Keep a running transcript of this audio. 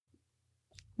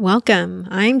Welcome.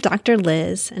 I'm Dr.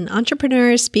 Liz, an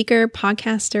entrepreneur, speaker,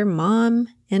 podcaster, mom,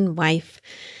 and wife.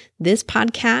 This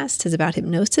podcast is about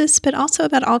hypnosis, but also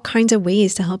about all kinds of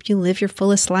ways to help you live your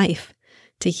fullest life,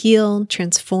 to heal,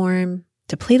 transform,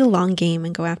 to play the long game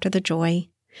and go after the joy.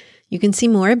 You can see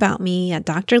more about me at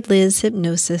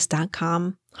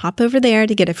drlizhypnosis.com. Hop over there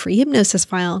to get a free hypnosis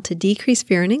file to decrease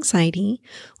fear and anxiety,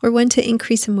 or one to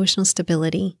increase emotional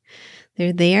stability.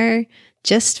 They're there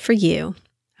just for you.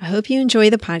 I hope you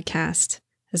enjoy the podcast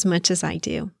as much as I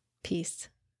do. Peace.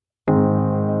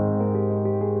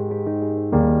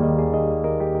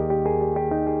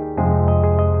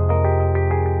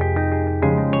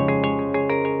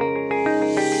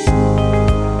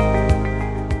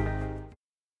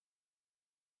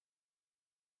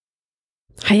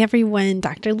 Hi everyone,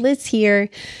 Dr. Liz here.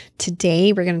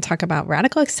 Today we're going to talk about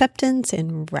radical acceptance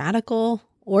and radical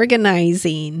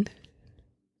organizing,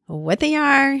 what they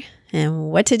are and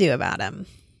what to do about them.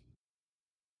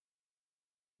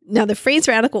 Now, the phrase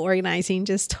radical organizing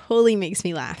just totally makes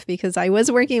me laugh because I was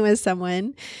working with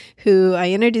someone who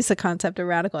I introduced the concept of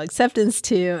radical acceptance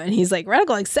to, and he's like,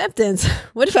 radical acceptance?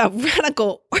 What about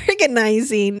radical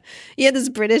organizing? He had this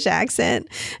British accent,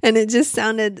 and it just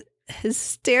sounded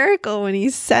hysterical when he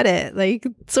said it, like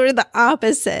sort of the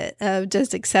opposite of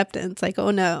just acceptance. Like,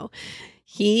 oh no,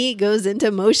 he goes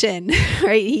into motion,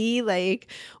 right? He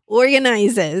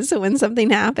organizes when something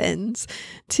happens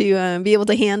to be able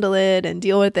to handle it and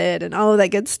deal with it and all of that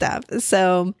good stuff.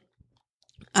 So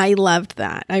I loved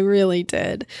that. I really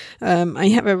did. I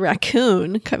have a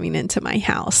raccoon coming into my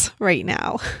house right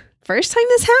now. First time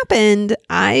this happened,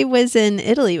 I was in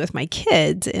Italy with my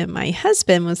kids and my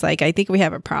husband was like, I think we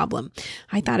have a problem.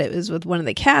 I thought it was with one of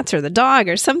the cats or the dog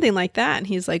or something like that. And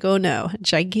he's like, oh no, a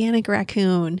gigantic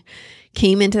raccoon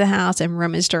came into the house and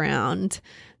rummaged around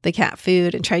the cat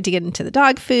food and tried to get into the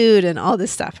dog food and all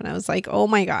this stuff. And I was like, oh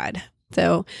my God.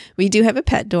 So we do have a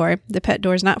pet door. The pet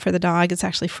door is not for the dog. It's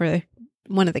actually for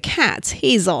one of the cats,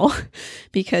 Hazel,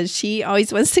 because she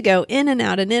always wants to go in and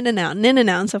out and in and out and in and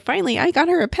out. And so finally I got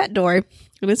her a pet door and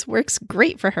this works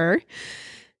great for her.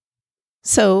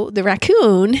 So the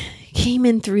raccoon came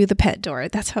in through the pet door.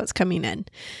 That's how it's coming in.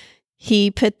 He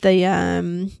put the,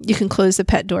 you can close the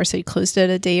pet door. So he closed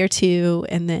it a day or two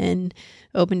and then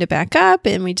opened it back up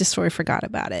and we just sort of forgot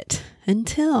about it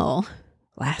until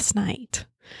last night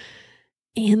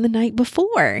and the night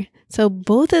before. So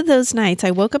both of those nights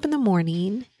I woke up in the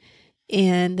morning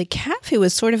and the cat food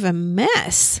was sort of a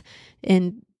mess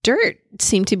and dirt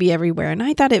seemed to be everywhere. And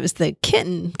I thought it was the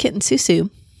kitten Susu,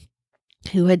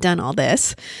 who had done all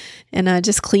this, and I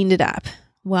just cleaned it up.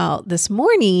 Well, this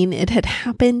morning it had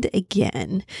happened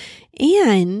again,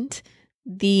 and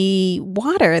the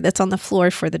water that's on the floor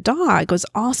for the dog was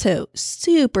also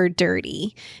super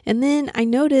dirty. And then I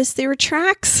noticed there were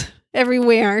tracks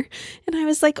everywhere. And I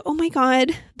was like, oh my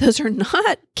God, those are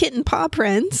not kitten paw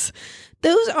prints.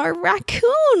 Those are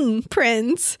raccoon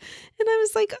prints. And I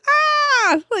was like,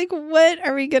 what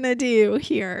are we going to do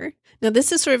here? Now,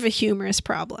 this is sort of a humorous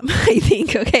problem, I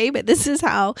think, okay? But this is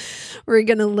how we're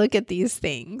going to look at these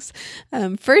things.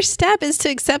 First step is to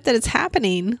accept that it's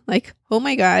happening. Like, oh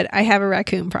my God, I have a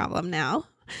raccoon problem now.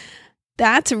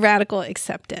 That's radical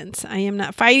acceptance. I am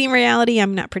not fighting reality.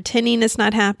 I'm not pretending it's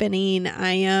not happening.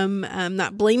 I'm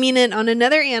not blaming it on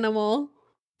another animal.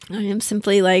 I am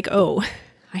simply like, oh,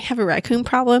 I have a raccoon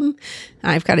problem.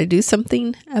 I've got to do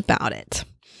something about it.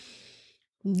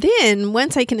 Then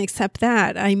once I can accept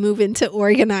that, I move into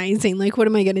organizing. Like, what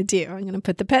am I going to do? I'm going to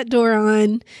put the pet door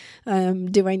on.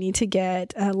 Do I need to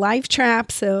get a live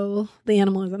trap so the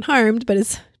animal isn't harmed, but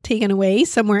it's taken away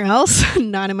somewhere else,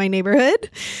 not in my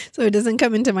neighborhood, so it doesn't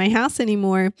come into my house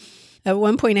anymore? At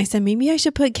one point I said, maybe I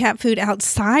should put cat food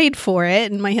outside for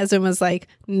it. And my husband was like,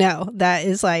 no, that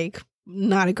is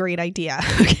not a great idea.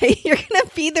 Okay. You're going to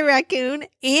feed the raccoon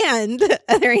and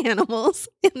other animals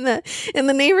in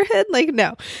the neighborhood. Like,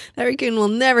 no, that raccoon will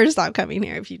never stop coming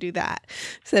here if you do that. I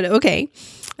said, okay.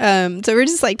 So we're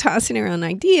just tossing around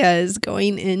ideas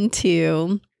going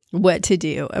into what to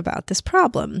do about this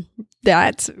problem.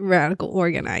 That's radical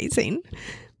organizing.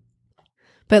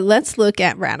 But let's look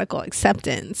at radical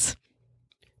acceptance.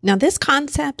 Now, this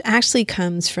concept actually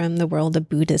comes from the world of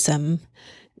Buddhism.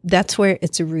 That's where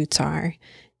its roots are.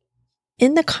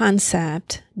 In the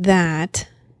concept that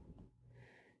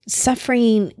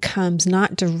suffering comes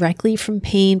not directly from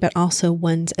pain, but also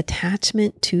one's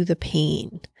attachment to the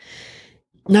pain.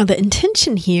 Now, the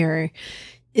intention here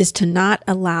is to not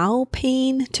allow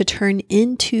pain to turn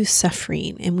into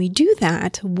suffering. And we do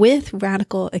that with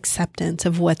radical acceptance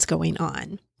of what's going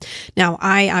on. Now,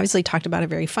 I obviously talked about a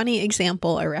very funny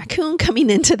example, a raccoon coming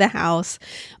into the house.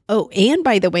 Oh, and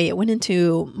by the way, it went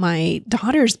into my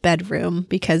daughter's bedroom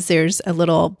because there's a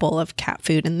little bowl of cat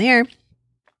food in there.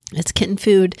 It's kitten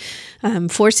food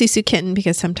for Susu Kitten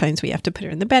because sometimes we have to put her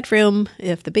in the bedroom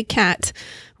if the big cat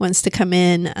wants to come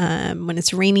in when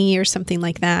it's rainy or something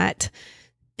like that.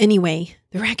 Anyway,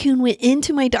 the raccoon went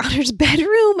into my daughter's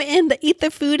bedroom and ate the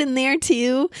food in there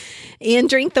too and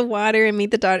drank the water and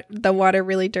made the water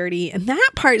really dirty. And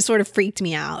that part sort of freaked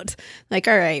me out. Like,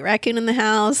 all right, raccoon in the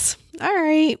house. All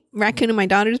right, raccoon in my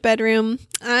daughter's bedroom.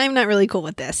 I'm not really cool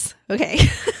with this. Okay.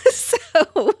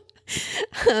 So,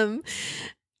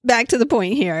 back to the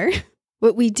point here.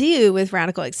 What we do with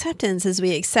radical acceptance is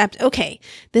we accept, okay,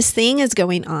 this thing is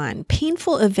going on.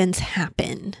 Painful events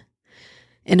happen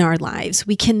in our lives.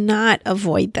 We cannot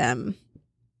avoid them.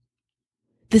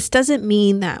 This doesn't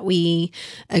mean that we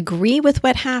agree with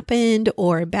what happened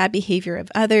or bad behavior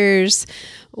of others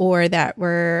or that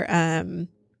we're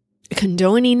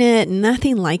condoning it.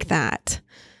 Nothing like that.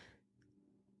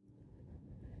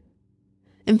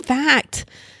 In fact,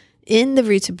 in the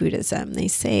Roots of Buddhism, they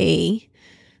say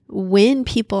when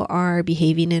people are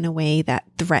behaving in a way that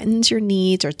threatens your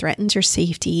needs or threatens your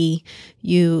safety,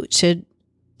 you should,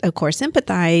 of course,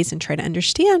 empathize and try to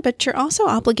understand, but you're also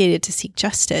obligated to seek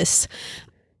justice.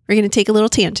 We're going to take a little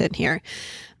tangent here.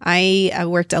 I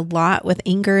worked a lot with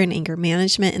anger and anger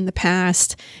management in the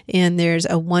past, and there's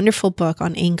a wonderful book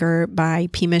on anger by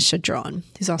Pema Chodron,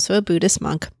 who's also a Buddhist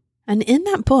monk. And in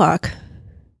that book,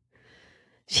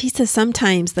 she says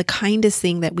sometimes the kindest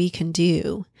thing that we can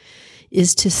do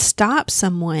is to stop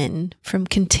someone from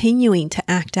continuing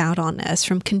to act out on us,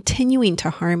 from continuing to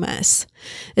harm us.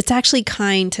 It's actually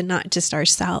kind to not just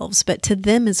ourselves, but to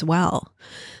them as well.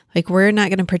 Like, we're not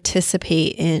going to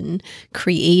participate in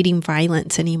creating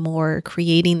violence anymore,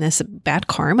 creating this bad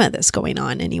karma that's going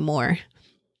on anymore.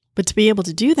 But to be able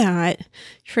to do that,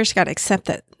 you first got to accept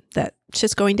that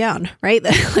shit's going down, right?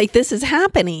 Like, this is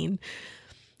happening.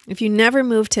 If you never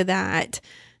move to that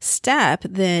step,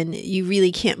 then you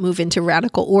really can't move into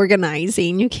radical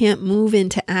organizing. You can't move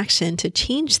into action to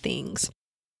change things.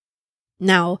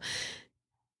 Now,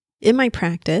 in my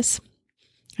practice,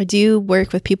 I do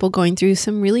work with people going through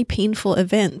some really painful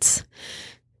events,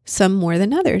 some more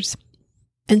than others.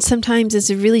 And sometimes it's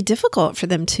really difficult for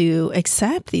them to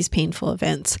accept these painful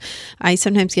events. I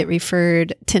sometimes get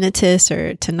referred tinnitus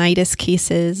or tinnitus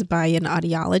cases by an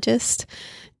audiologist,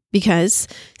 because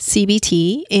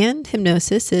CBT and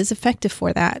hypnosis is effective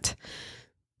for that.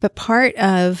 But part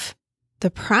of the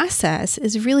process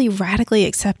is really radically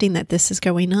accepting that this is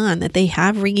going on, that they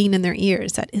have ringing in their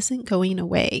ears that isn't going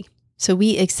away. So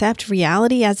we accept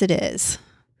reality as it is.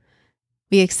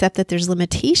 We accept that there's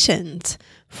limitations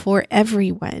for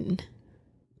everyone.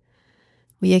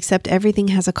 We accept everything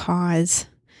has a cause,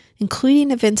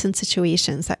 including events and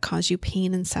situations that cause you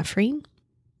pain and suffering.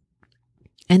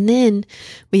 And then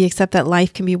we accept that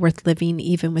life can be worth living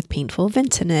even with painful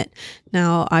events in it.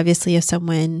 Now, obviously, if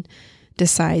someone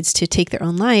decides to take their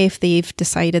own life, they've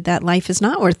decided that life is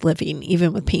not worth living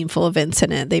even with painful events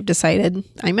in it. They've decided,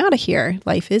 I'm out of here.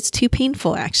 Life is too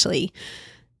painful, actually.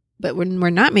 But when we're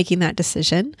not making that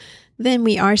decision, then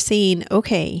we are saying,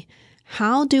 okay,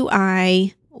 how do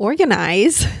I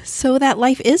organize so that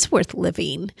life is worth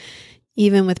living?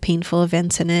 Even with painful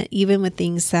events in it, even with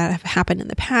things that have happened in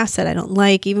the past that I don't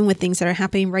like, even with things that are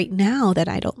happening right now that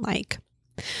I don't like.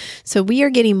 So we are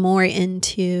getting more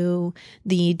into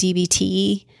the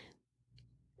DBT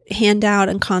handout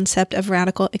and concept of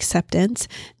radical acceptance,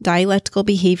 dialectical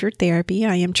behavior therapy.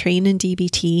 I am trained in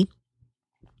DBT.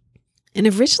 And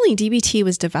originally DBT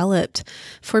was developed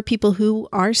for people who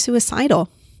are suicidal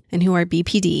and who are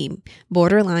BPD,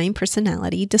 borderline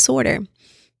personality disorder.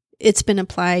 It's been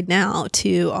applied now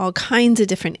to all kinds of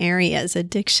different areas,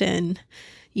 addiction,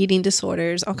 eating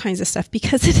disorders, all kinds of stuff,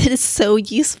 because it is so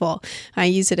useful. I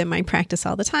use it in my practice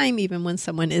all the time, even when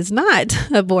someone is not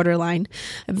a borderline.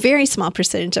 A very small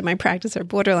percentage of my practice are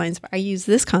borderlines, but I use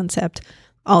this concept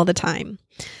all the time.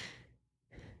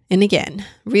 And again,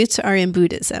 roots are in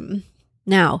Buddhism.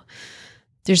 Now,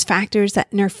 there's factors that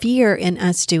interfere in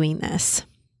us doing this.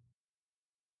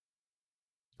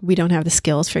 We don't have the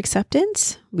skills for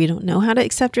acceptance. We don't know how to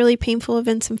accept really painful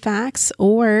events and facts,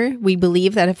 or we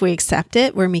believe that if we accept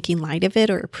it, we're making light of it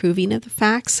or approving of the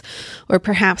facts, or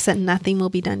perhaps that nothing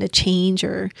will be done to change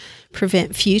or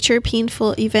prevent future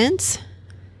painful events.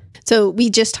 So we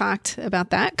just talked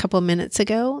about that a couple of minutes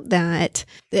ago, that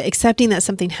accepting that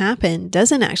something happened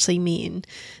doesn't actually mean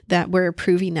that we're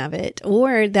approving of it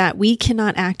or that we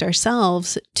cannot act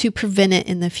ourselves to prevent it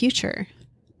in the future.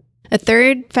 A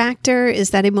third factor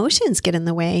is that emotions get in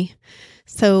the way.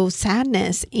 So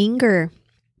sadness, anger,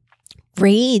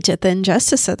 rage at the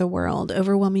injustice of the world,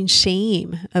 overwhelming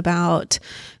shame about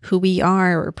who we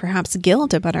are, or perhaps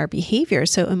guilt about our behavior.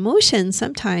 So emotions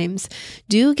sometimes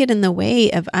do get in the way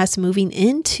of us moving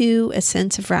into a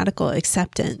sense of radical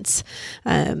acceptance.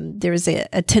 There was a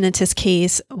tinnitus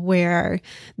case where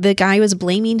the guy was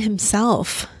blaming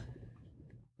himself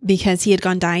because he had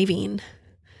gone diving.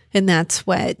 And that's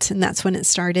when it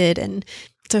started. And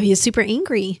so he is super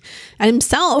angry at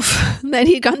himself that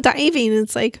he'd gone diving.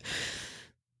 It's like,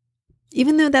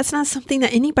 even though that's not something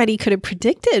that anybody could have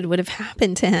predicted would have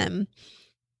happened to him.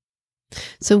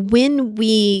 So when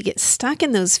we get stuck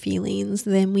in those feelings,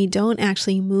 then we don't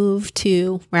actually move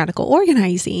to radical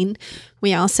organizing.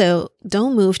 We also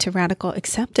don't move to radical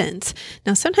acceptance.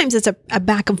 Now, sometimes it's a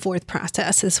back and forth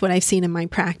process is what I've seen in my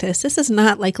practice. This is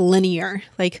not like linear,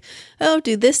 like, oh,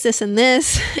 do this, this, and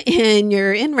this, and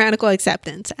you're in radical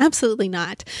acceptance. Absolutely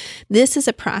not. This is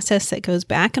a process that goes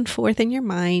back and forth in your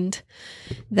mind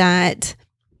that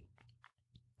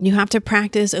you have to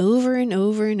practice over and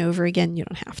over and over again. You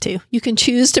don't have to. You can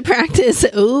choose to practice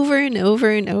over and over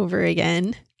and over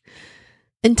again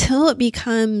until it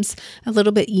becomes a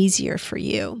little bit easier for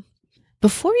you.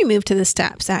 Before we move to the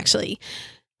steps, actually,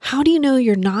 how do you know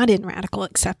you're not in radical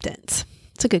acceptance?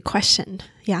 It's a good question.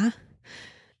 Yeah.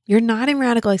 You're not in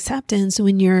radical acceptance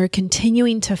when you're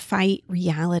continuing to fight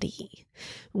reality,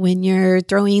 when you're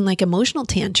throwing like emotional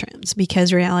tantrums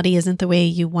because reality isn't the way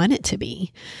you want it to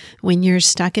be, when you're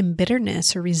stuck in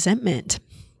bitterness or resentment,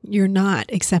 you're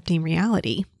not accepting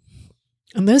reality.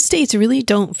 And those states really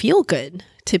don't feel good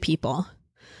to people.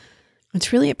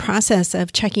 It's really a process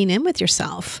of checking in with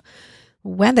yourself,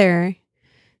 whether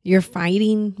you're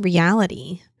fighting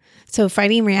reality. So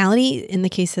fighting reality in the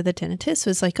case of the tinnitus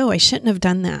was like, oh, I shouldn't have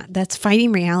done that. That's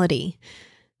fighting reality.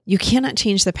 You cannot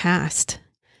change the past.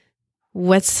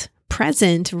 What's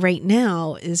present right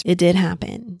now is it did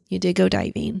happen. You did go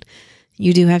diving.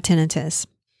 You do have tinnitus.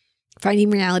 Fighting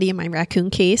reality in my raccoon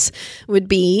case would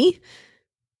be,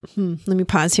 let me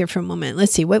pause here for a moment.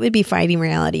 Let's see, what would be fighting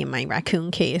reality in my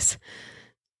raccoon case?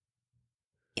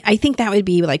 I think that would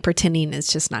be like pretending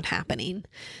it's just not happening.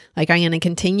 Like I'm going to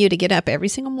continue to get up every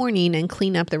single morning and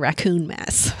clean up the raccoon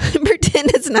mess.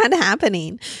 Pretend it's not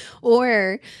happening.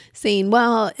 Or saying,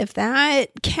 well, if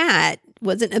that cat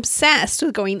wasn't obsessed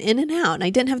with going in and out and I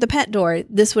didn't have the pet door,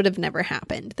 this would have never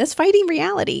happened. That's fighting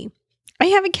reality. I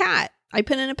have a cat. I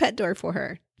put in a pet door for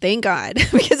her. Thank God,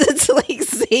 because it's like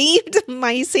saved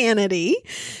my sanity.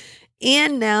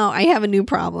 And now I have a new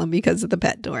problem because of the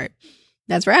pet door.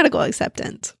 That's radical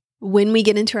acceptance. When we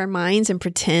get into our minds and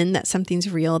pretend that something's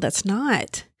real, that's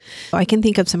not. I can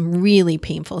think of some really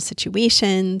painful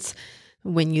situations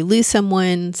when you lose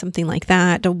someone, something like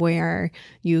that, where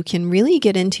you can really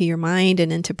get into your mind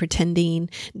and into pretending.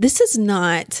 This is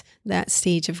not that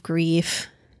stage of grief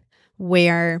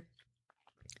where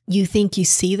you think you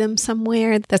see them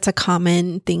somewhere. That's a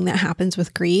common thing that happens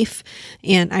with grief.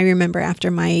 And I remember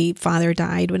after my father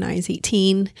died when I was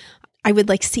 18, I would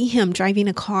like see him driving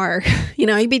a car.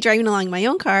 I'd be driving along my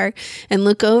own car and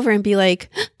look over and be like,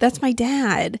 that's my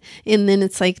dad. And then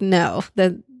it's like, no,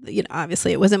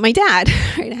 obviously it wasn't my dad.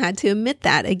 Right? I had to admit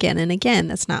that again and again.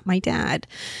 That's not my dad.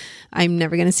 I'm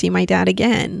never going to see my dad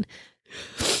again.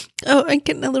 Oh, I'm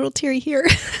getting a little teary here.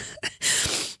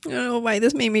 I don't know why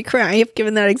this made me cry. I've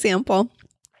given that example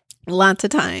lots of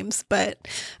times, but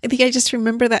I think I just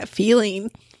remember that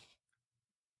feeling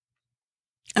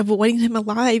of wanting him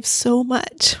alive so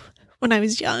much when I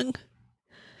was young.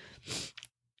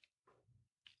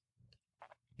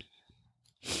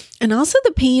 And also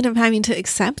the pain of having to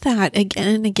accept that again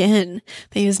and again,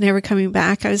 that he was never coming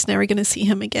back. I was never going to see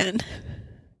him again.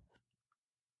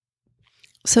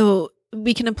 So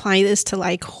we can apply this to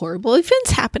like horrible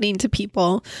events happening to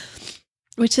people,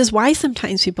 which is why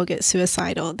sometimes people get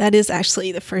suicidal. That is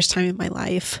actually the first time in my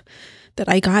life that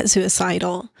I got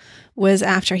suicidal was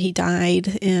after he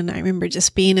died. And I remember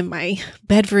just being in my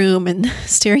bedroom and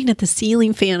staring at the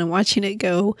ceiling fan and watching it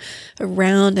go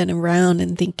around and around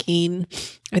and thinking,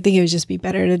 I think it would just be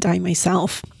better to die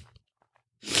myself.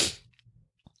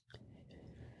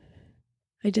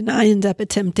 I did not end up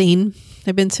attempting.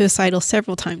 I've been suicidal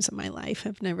several times in my life.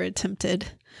 I've never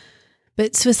attempted.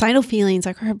 But suicidal feelings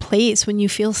are a place when you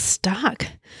feel stuck.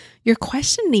 You're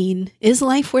questioning, is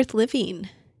life worth living?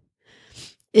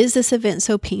 Is this event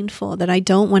so painful that I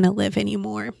don't want to live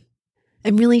anymore?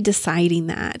 I'm really deciding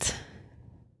that.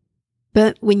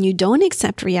 But when you don't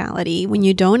accept reality, when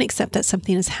you don't accept that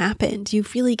something has happened, you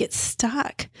really get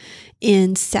stuck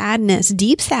in sadness,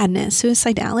 deep sadness,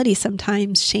 suicidality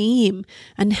sometimes, shame,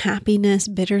 unhappiness,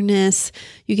 bitterness.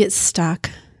 You get stuck.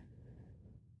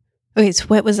 Okay, so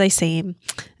what was I saying?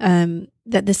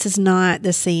 That this is not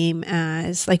the same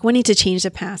as like wanting to change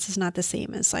the past is not the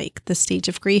same as like the stage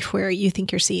of grief where you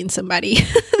think you're seeing somebody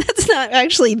that's not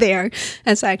actually there.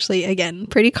 That's actually, again,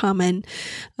 pretty common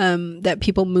that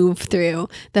people move through.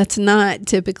 That's not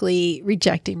typically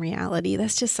rejecting reality.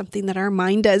 That's just something that our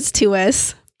mind does to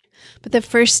us. But the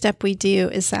first step we do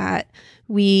is that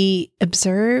we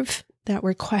observe that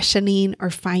we're questioning or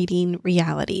fighting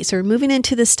reality. So we're moving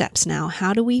into the steps now.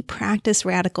 How do we practice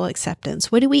radical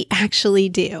acceptance? What do we actually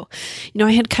do?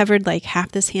 I had covered like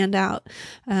half this handout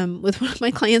with one of my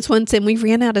clients once, and we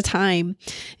ran out of time.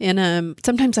 And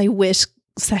sometimes I wish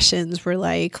sessions were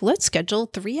like, let's schedule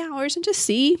 3 hours and just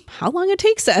see how long it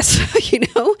takes us.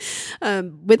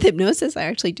 With hypnosis, I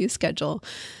actually do schedule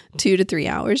 2 to 3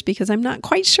 hours because I'm not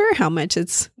quite sure how much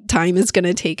time is going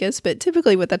to take us. But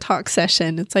typically with a talk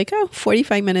session, it's like,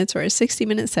 45 minutes or a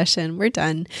 60-minute session, we're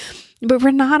done. But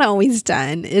we're not always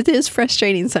done. It is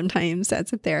frustrating sometimes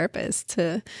as a therapist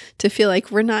to feel like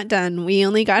we're not done. We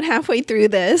only got halfway through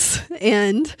this.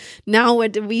 And now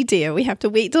what do? We have to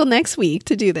wait till next week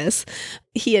to do this.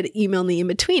 He had emailed me in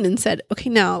between and said, okay,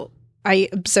 now I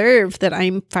observe that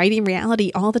I'm fighting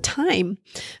reality all the time.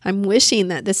 I'm wishing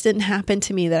that this didn't happen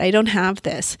to me, that I don't have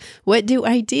this. What do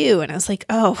I do? And I was like,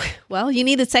 oh, well, you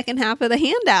need the second half of the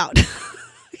handout.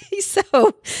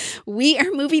 So we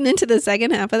are moving into the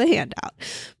second half of the handout,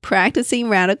 practicing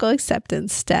radical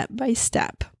acceptance step by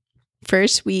step.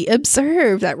 First, we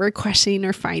observe that we're questioning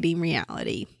or fighting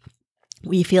reality.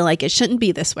 We feel like it shouldn't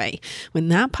be this way. When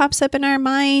that pops up in our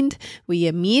mind, we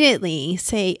immediately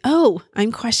say, oh,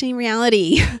 I'm questioning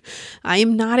reality. I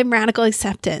am not in radical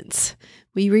acceptance.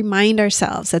 We remind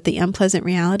ourselves that the unpleasant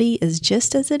reality is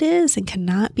just as it is and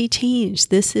cannot be changed.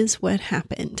 This is what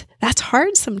happened. That's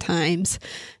hard sometimes. It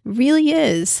really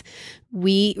is.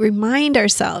 We remind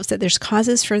ourselves that there's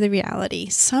causes for the reality.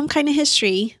 Some kind of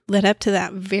history led up to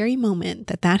that very moment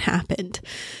that happened.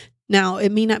 Now,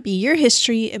 it may not be your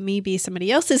history. It may be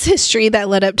somebody else's history that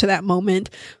led up to that moment,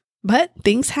 but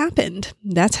things happened.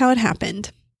 That's how it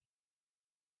happened.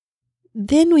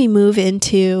 Then we move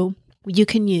into, you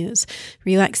can use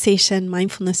relaxation,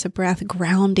 mindfulness of breath,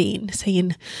 grounding,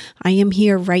 saying, I am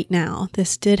here right now.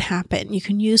 This did happen. You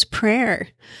can use prayer.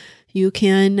 You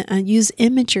can use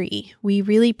imagery. We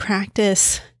really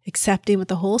practice accepting with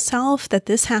the whole self that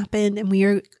this happened and we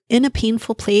are in a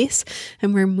painful place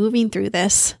and we're moving through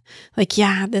this. Like,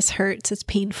 yeah, this hurts. It's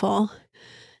painful.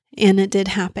 And it did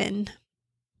happen.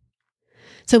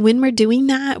 So when we're doing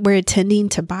that, we're attending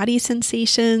to body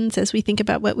sensations as we think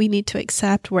about what we need to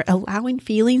accept. We're allowing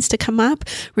feelings to come up.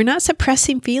 We're not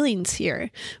suppressing feelings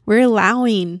here. We're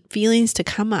allowing feelings to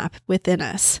come up within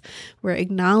us. We're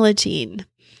acknowledging,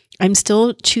 I'm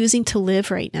still choosing to live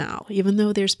right now, even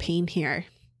though there's pain here.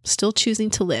 Still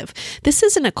choosing to live. This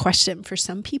isn't a question for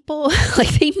some people. Like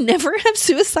they never have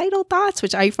suicidal thoughts,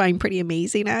 which I find pretty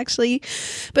amazing actually.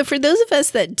 But for those of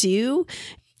us that do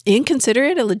and consider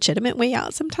it a legitimate way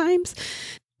out sometimes,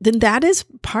 then that is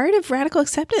part of radical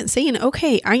acceptance, saying,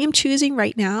 okay, I am choosing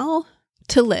right now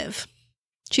to live,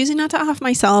 choosing not to off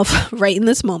myself right in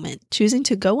this moment, choosing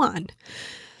to go on.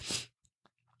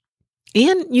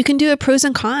 And you can do a pros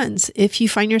and cons if you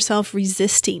find yourself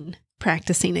resisting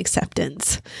practicing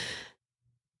acceptance.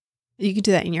 You can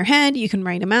do that in your head. You can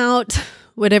write them out,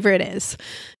 whatever it is.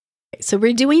 So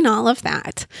we're doing all of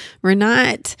that. We're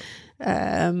not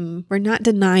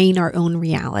denying our own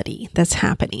reality that's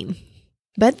happening.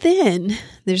 But then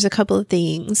there's a couple of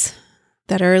things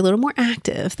that are a little more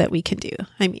active that we can do.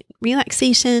 I mean,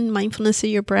 relaxation, mindfulness of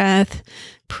your breath,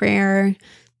 prayer.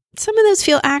 Some of those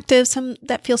feel active, some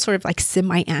that feel sort of like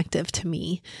semi-active to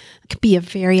me. It could be a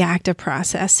very active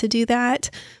process to do that,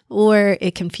 or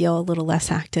it can feel a little less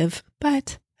active.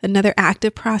 But another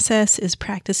active process is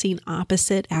practicing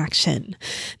opposite action.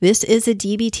 This is a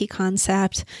DBT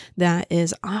concept that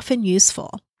is often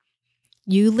useful.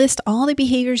 You list all the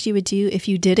behaviors you would do if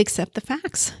you did accept the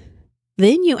facts.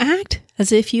 Then you act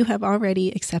as if you have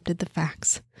already accepted the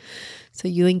facts. So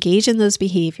you engage in those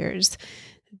behaviors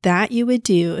that you would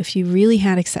do if you really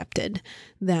had accepted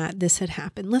that this had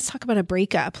happened. Let's talk about a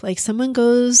breakup. Like someone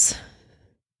goes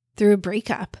through a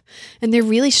breakup and they're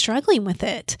really struggling with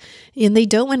it and they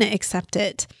don't want to accept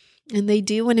it and they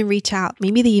do want to reach out.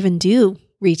 Maybe they even do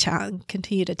reach out and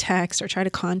continue to text or try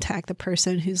to contact the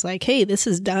person who's like, hey, this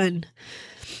is done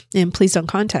and please don't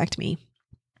contact me.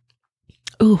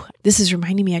 Oh, this is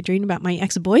reminding me, I dreamed about my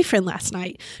ex-boyfriend last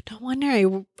night. No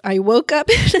wonder I woke up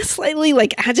in a slightly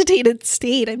agitated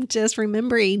state. I'm just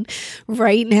remembering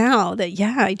right now that,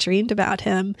 I dreamed about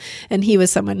him. And he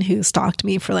was someone who stalked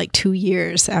me for 2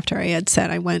 years after I had said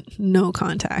I want no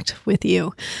contact with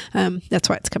you. That's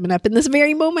why it's coming up in this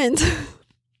very moment.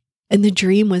 And the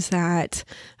dream was that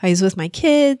I was with my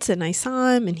kids and I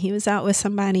saw him and he was out with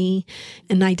somebody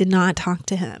and I did not talk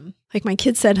to him. My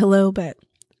kids said hello, but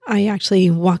I actually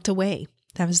walked away.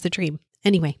 That was the dream.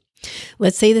 Anyway,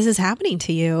 let's say this is happening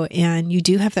to you and you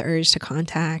do have the urge to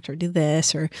contact or do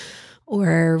this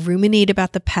or ruminate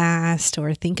about the past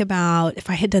or think about, if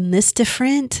I had done this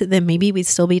different, then maybe we'd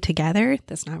still be together.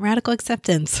 That's not radical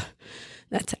acceptance.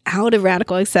 That's out of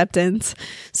radical acceptance.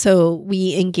 So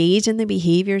we engage in the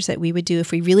behaviors that we would do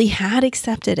if we really had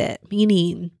accepted it,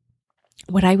 meaning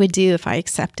what I would do if I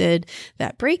accepted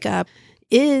that breakup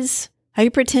is I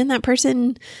would pretend that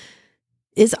person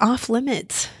is off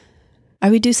limits. I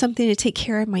would do something to take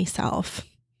care of myself.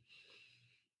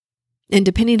 And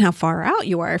depending how far out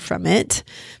you are from it,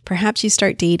 perhaps you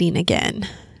start dating again.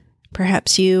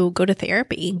 Perhaps you go to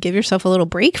therapy and give yourself a little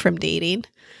break from dating.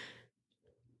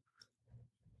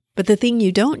 But the thing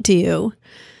you don't do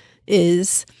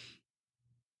is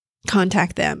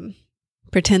contact them.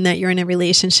 Pretend that you're in a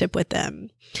relationship with them.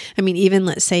 I mean, even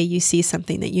let's say you see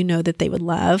something that you know that they would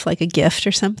love, like a gift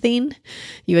or something.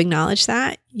 You acknowledge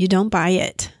that. You don't buy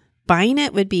it. Buying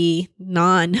it would be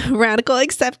non-radical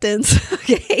acceptance.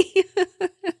 Okay.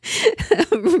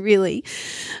 Really.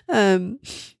 You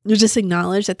just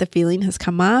acknowledge that the feeling has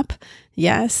come up.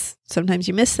 Yes. Sometimes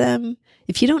you miss them.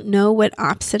 If you don't know what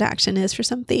opposite action is for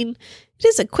something, it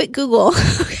is a quick Google.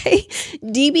 Okay.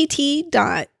 dbt.tools.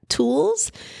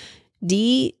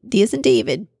 D as in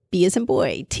David, B as in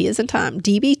boy, T as in Tom,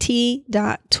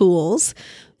 dbt.tools.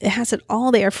 It has it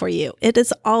all there for you. It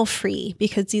is all free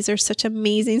because these are such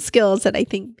amazing skills that I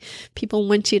think people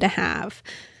want you to have.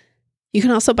 You can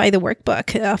also buy the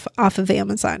workbook off of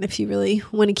Amazon if you really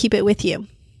want to keep it with you.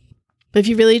 But if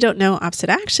you really don't know opposite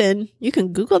action, you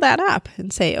can Google that up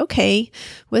and say, okay,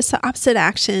 what's the opposite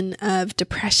action of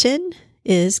depression?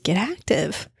 Is get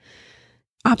active.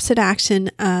 Opposite action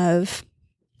of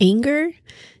anger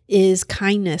is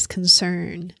kindness,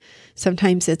 concern.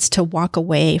 Sometimes it's to walk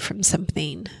away from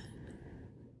something.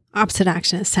 Opposite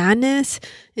action is sadness.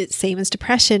 It's same as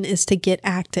depression, is to get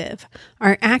active.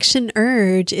 Our action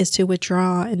urge is to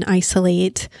withdraw and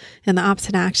isolate. And the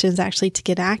opposite action is actually to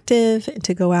get active and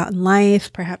to go out in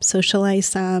life, perhaps socialize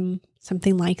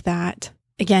something like that.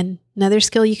 Again, another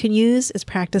skill you can use is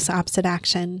practice opposite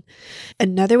action.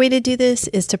 Another way to do this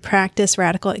is to practice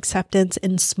radical acceptance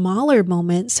in smaller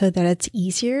moments so that it's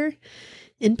easier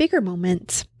in bigger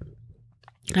moments.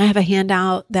 I have a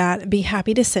handout that I'd be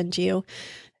happy to send you.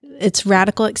 It's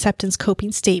Radical Acceptance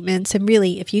Coping Statements. And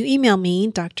really, if you email me,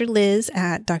 Dr. Liz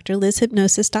at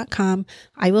drlizhypnosis.com,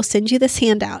 I will send you this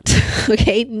handout.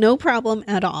 Okay, no problem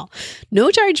at all.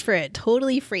 No charge for it,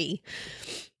 totally free.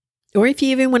 Or if you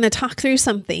even want to talk through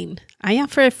something, I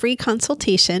offer a free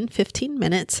consultation, 15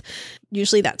 minutes.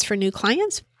 Usually that's for new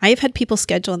clients. I've had people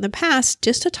schedule in the past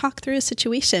just to talk through a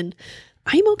situation.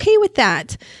 I'm okay with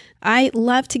that. I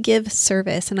love to give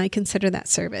service and I consider that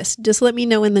service. Just let me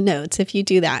know in the notes if you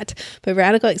do that. But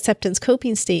Radical Acceptance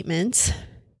Coping Statements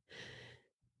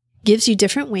gives you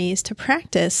different ways to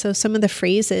practice. So some of the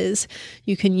phrases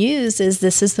you can use is,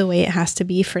 this is the way it has to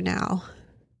be for now.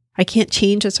 I can't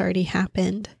change what's already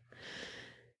happened.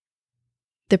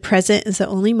 The present is the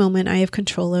only moment I have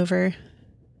control over.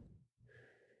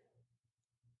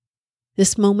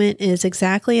 This moment is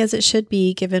exactly as it should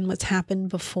be given what's happened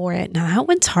before it. Now, that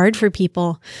one's hard for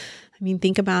people. I mean,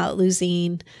 think about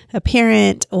losing a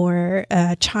parent or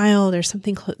a child or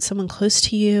someone close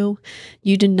to you.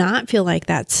 You do not feel like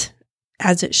that's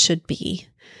as it should be.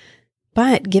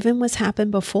 But given what's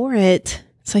happened before it,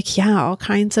 it's like, yeah, all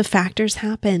kinds of factors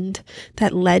happened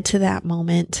that led to that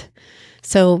moment.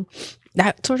 So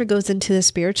that sort of goes into the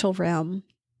spiritual realm.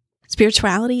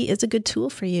 Spirituality is a good tool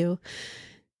for you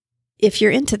if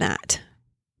you're into that.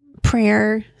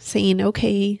 Prayer, saying,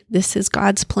 okay, this is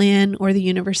God's plan or the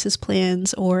universe's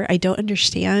plans, or I don't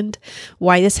understand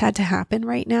why this had to happen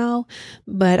right now,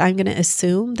 but I'm going to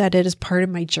assume that it is part of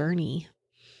my journey.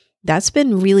 That's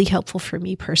been really helpful for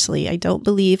me personally. I don't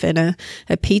believe in a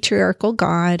patriarchal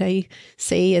God. I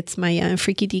say it's my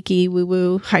freaky deaky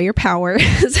woo-woo higher power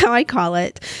is how I call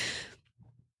it.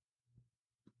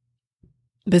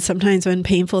 But sometimes when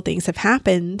painful things have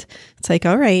happened, it's like,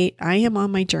 all right, I am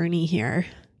on my journey here.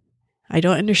 I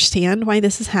don't understand why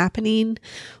this is happening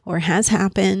or has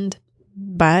happened,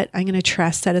 but I'm going to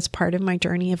trust that it's part of my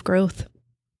journey of growth.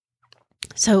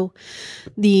 So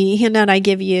the handout I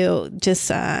give you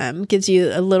just gives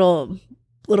you a little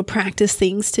practice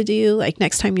things to do. Like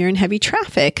next time you're in heavy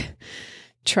traffic,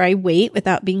 try wait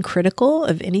without being critical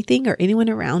of anything or anyone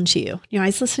around you. I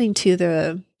was listening to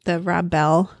the Rob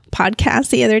Bell podcast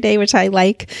the other day, which I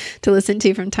like to listen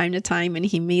to from time to time. And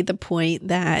he made the point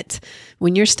that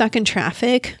when you're stuck in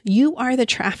traffic, you are the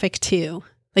traffic too.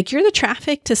 Like you're the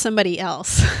traffic to somebody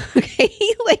else. Okay.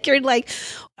 Like you're like,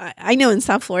 I know in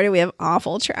South Florida, we have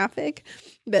awful traffic,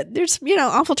 but there's,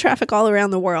 awful traffic all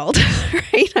around the world,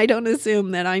 right? I don't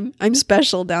assume that I'm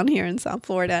special down here in South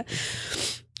Florida.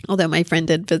 Although my friend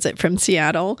did visit from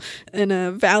Seattle and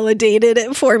validated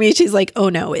it for me. She's like, oh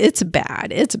no, it's bad.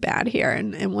 It's bad here.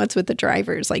 And what's with the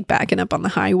drivers like backing up on the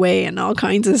highway and all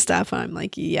kinds of stuff. And I'm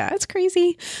like, yeah, it's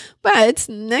crazy. But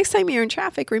next time you're in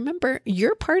traffic, remember,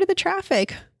 you're part of the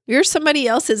traffic. You're somebody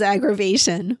else's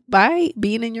aggravation by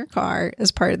being in your car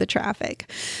as part of the traffic.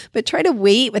 But try to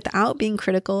wait without being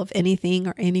critical of anything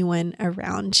or anyone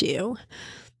around you.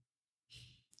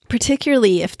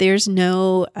 Particularly if there's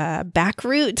no back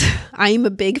route. I'm a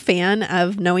big fan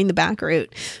of knowing the back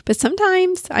route, but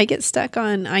sometimes I get stuck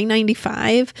on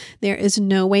I-95. There is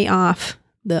no way off.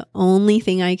 The only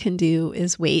thing I can do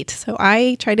is wait. So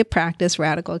I try to practice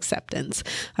radical acceptance.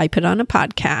 I put on a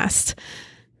podcast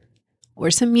or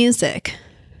some music.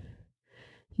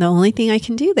 The only thing I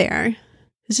can do there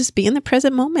is just be in the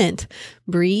present moment.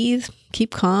 Breathe,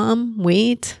 keep calm,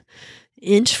 wait.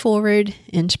 Inch forward,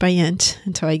 inch by inch,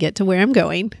 until I get to where I'm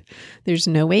going. There's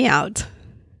no way out.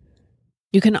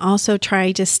 You can also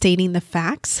try just stating the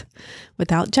facts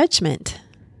without judgment.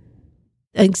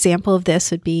 An example of this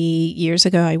would be years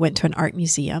ago, I went to an art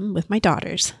museum with my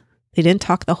daughters. They didn't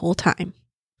talk the whole time.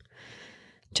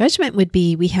 Judgment would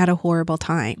be we had a horrible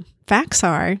time. Facts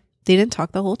are they didn't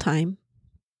talk the whole time.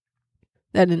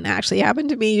 That didn't actually happen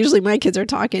to me. Usually my kids are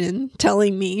talking and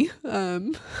telling me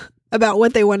about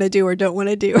what they want to do or don't want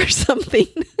to do or something.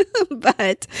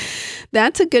 But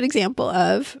that's a good example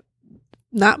of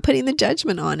not putting the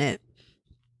judgment on it.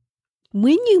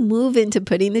 When you move into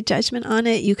putting the judgment on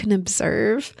it, you can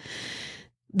observe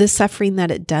the suffering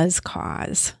that it does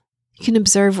cause. You can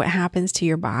observe what happens to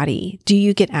your body. Do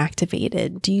you get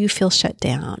activated? Do you feel shut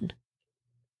down?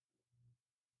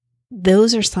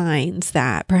 Those are signs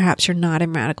that perhaps you're not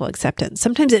in radical acceptance.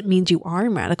 Sometimes it means you are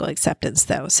in radical acceptance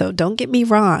though. So don't get me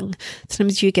wrong.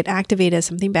 Sometimes you get activated,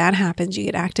 something bad happens, you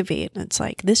get activated. And it's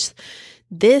like, this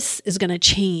is going to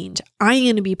change. I'm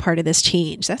going to be part of this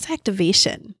change. That's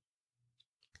activation.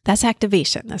 That's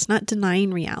activation. That's not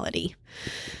denying reality.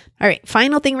 All right.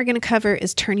 Final thing we're going to cover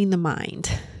is turning the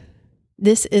mind.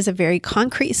 This is a very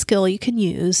concrete skill you can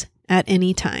use at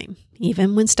any time,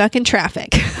 even when stuck in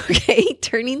traffic. Okay.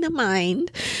 Turning the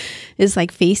mind is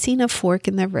like facing a fork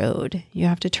in the road. You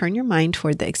have to turn your mind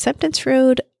toward the acceptance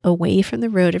road, away from the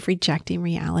road of rejecting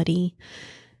reality.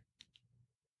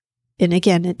 And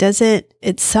again, it doesn't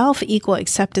itself equal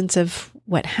acceptance of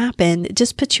what happened. It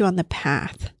just puts you on the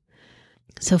path.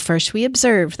 So first we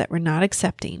observe that we're not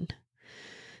accepting.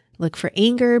 Look for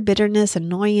anger, bitterness,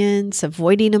 annoyance,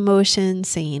 avoiding emotions,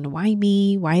 saying, why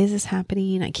me? Why is this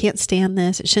happening? I can't stand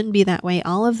this. It shouldn't be that way.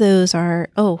 All of those are,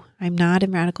 I'm not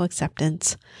in radical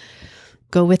acceptance.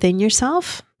 Go within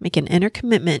yourself, make an inner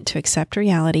commitment to accept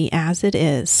reality as it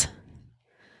is.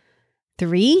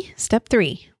 Step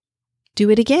 3,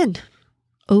 do it again,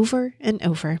 over and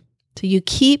over. So you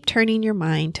keep turning your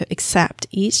mind to accept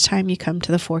each time you come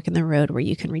to the fork in the road where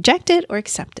you can reject it or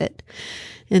accept it.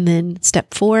 And then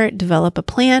step 4, develop a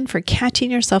plan for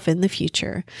catching yourself in the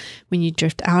future when you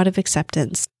drift out of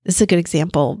acceptance. This is a good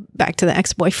example. Back to the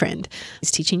ex-boyfriend. I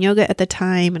was teaching yoga at the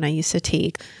time, and I used to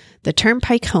take the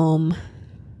turnpike home.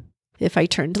 If I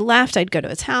turned left, I'd go to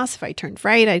his house. If I turned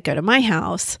right, I'd go to my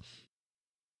house.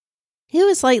 It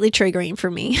was slightly triggering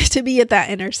for me to be at that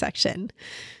intersection.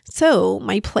 So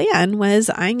my plan was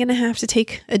I'm going to have to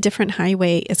take a different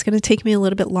highway. It's going to take me a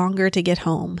little bit longer to get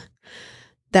home.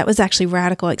 That was actually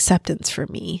radical acceptance for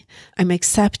me. I'm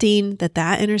accepting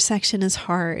that intersection is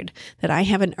hard, that I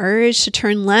have an urge to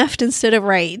turn left instead of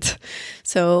right.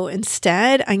 So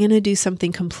instead, I'm going to do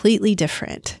something completely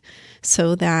different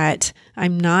so that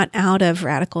I'm not out of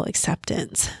radical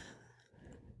acceptance.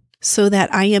 So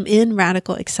that I am in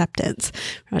radical acceptance.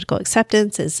 Radical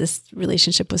acceptance is this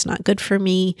relationship was not good for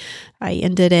me. I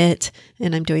ended it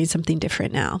and I'm doing something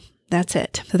different now. That's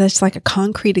it. So that's like a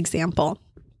concrete example.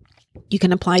 You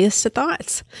can apply this to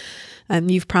thoughts.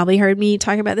 You've probably heard me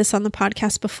talk about this on the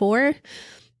podcast before.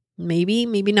 Maybe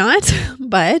not.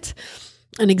 But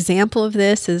an example of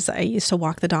this is I used to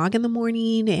walk the dog in the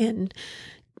morning and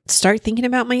start thinking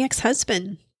about my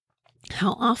ex-husband,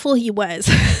 how awful he was.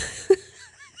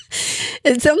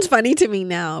 It sounds funny to me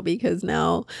now because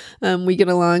now we get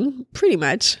along pretty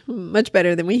much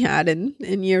better than we had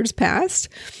in years past.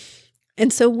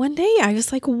 And so one day I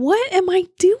was like, what am I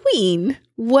doing?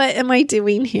 What am I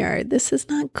doing here? This is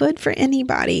not good for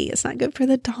anybody. It's not good for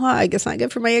the dog. It's not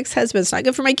good for my ex-husband. It's not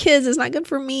good for my kids. It's not good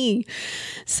for me.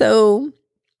 So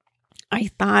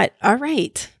I thought, all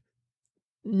right,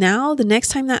 now the next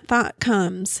time that thought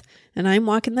comes and I'm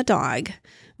walking the dog,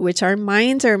 which our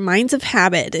minds are minds of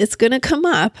habit, it's going to come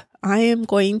up. I am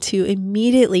going to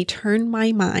immediately turn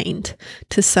my mind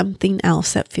to something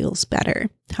else that feels better.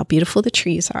 How beautiful the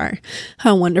trees are,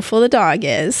 how wonderful the dog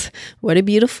is, what a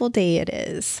beautiful day it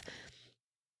is.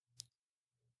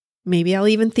 Maybe I'll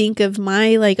even think of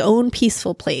my own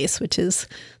peaceful place, which is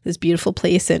this beautiful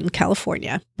place in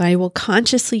California. But I will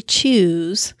consciously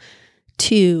choose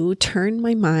to turn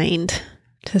my mind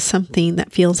to something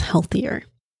that feels healthier.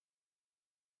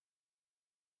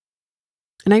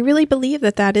 And I really believe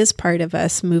that that is part of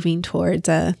us moving towards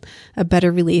a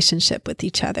better relationship with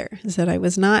each other, is that I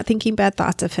was not thinking bad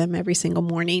thoughts of him every single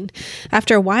morning.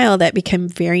 After a while, that became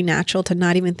very natural to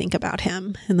not even think about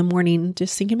him in the morning,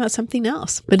 just thinking about something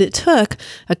else. But it took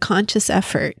a conscious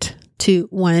effort to,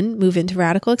 one, move into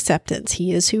radical acceptance.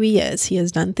 He is who he is. He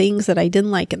has done things that I didn't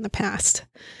like in the past.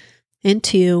 And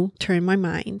two, turn my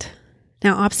mind.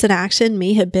 Now, opposite action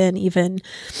may have been even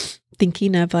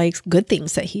thinking of good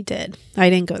things that he did.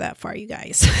 I didn't go that far, you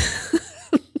guys.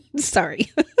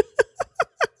 Sorry.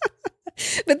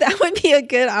 But that would be a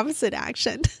good opposite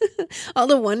action. All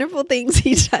the wonderful things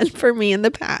he's done for me in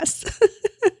the past.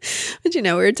 But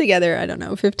we were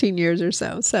together, 15 years or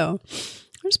so. So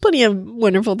there's plenty of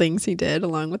wonderful things he did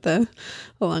along with the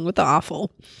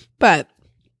awful. But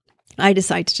I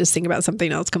decided to just think about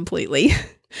something else completely.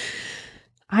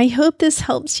 I hope this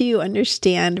helps you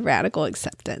understand radical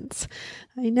acceptance.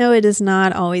 I know it is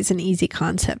not always an easy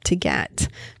concept to get,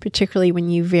 particularly when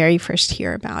you very first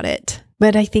hear about it.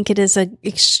 But I think it is an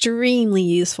extremely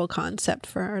useful concept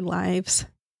for our lives,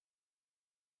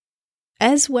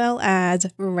 as well as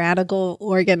radical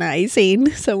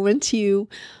organizing. So once you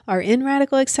are in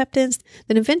radical acceptance,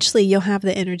 then eventually you'll have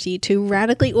the energy to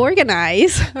radically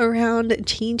organize around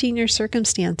changing your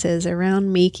circumstances,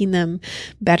 around making them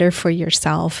better for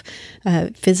yourself,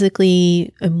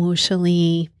 physically,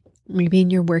 emotionally, maybe in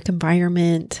your work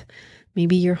environment,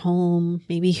 maybe your home,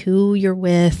 maybe who you're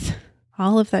with.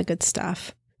 All of that good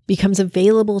stuff becomes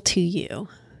available to you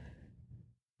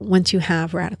once you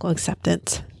have radical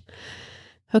acceptance.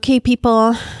 Okay,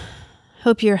 people,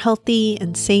 hope you're healthy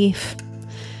and safe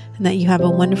and that you have a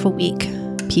wonderful week.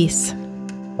 Peace.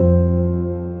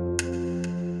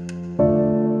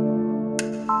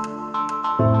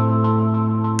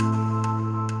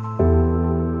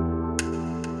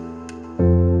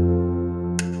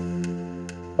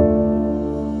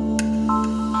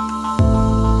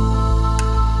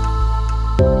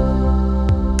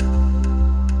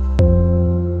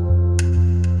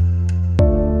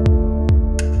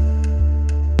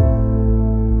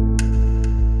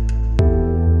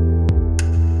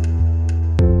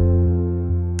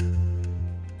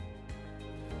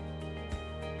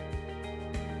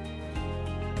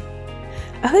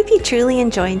 I hope you truly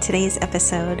enjoyed today's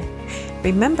episode.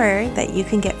 Remember that you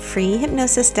can get free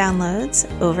hypnosis downloads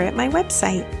over at my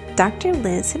website,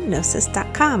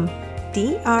 drlizhypnosis.com,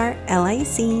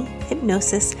 DRLIZ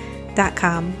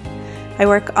hypnosis.com. I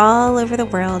work all over the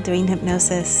world doing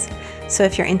hypnosis. So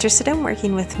if you're interested in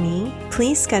working with me,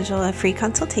 please schedule a free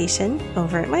consultation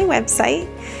over at my website,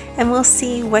 and we'll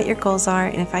see what your goals are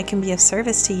and if I can be of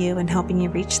service to you in helping you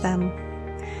reach them.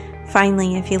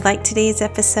 Finally, if you liked today's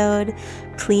episode,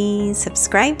 please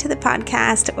subscribe to the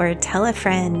podcast or tell a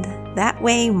friend. That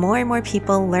way, more and more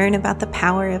people learn about the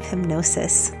power of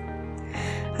hypnosis.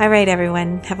 All right,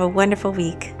 everyone, have a wonderful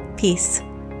week. Peace.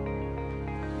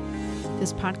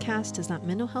 This podcast is not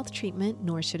mental health treatment,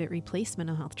 nor should it replace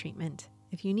mental health treatment.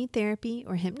 If you need therapy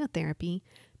or hypnotherapy,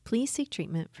 please seek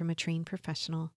treatment from a trained professional.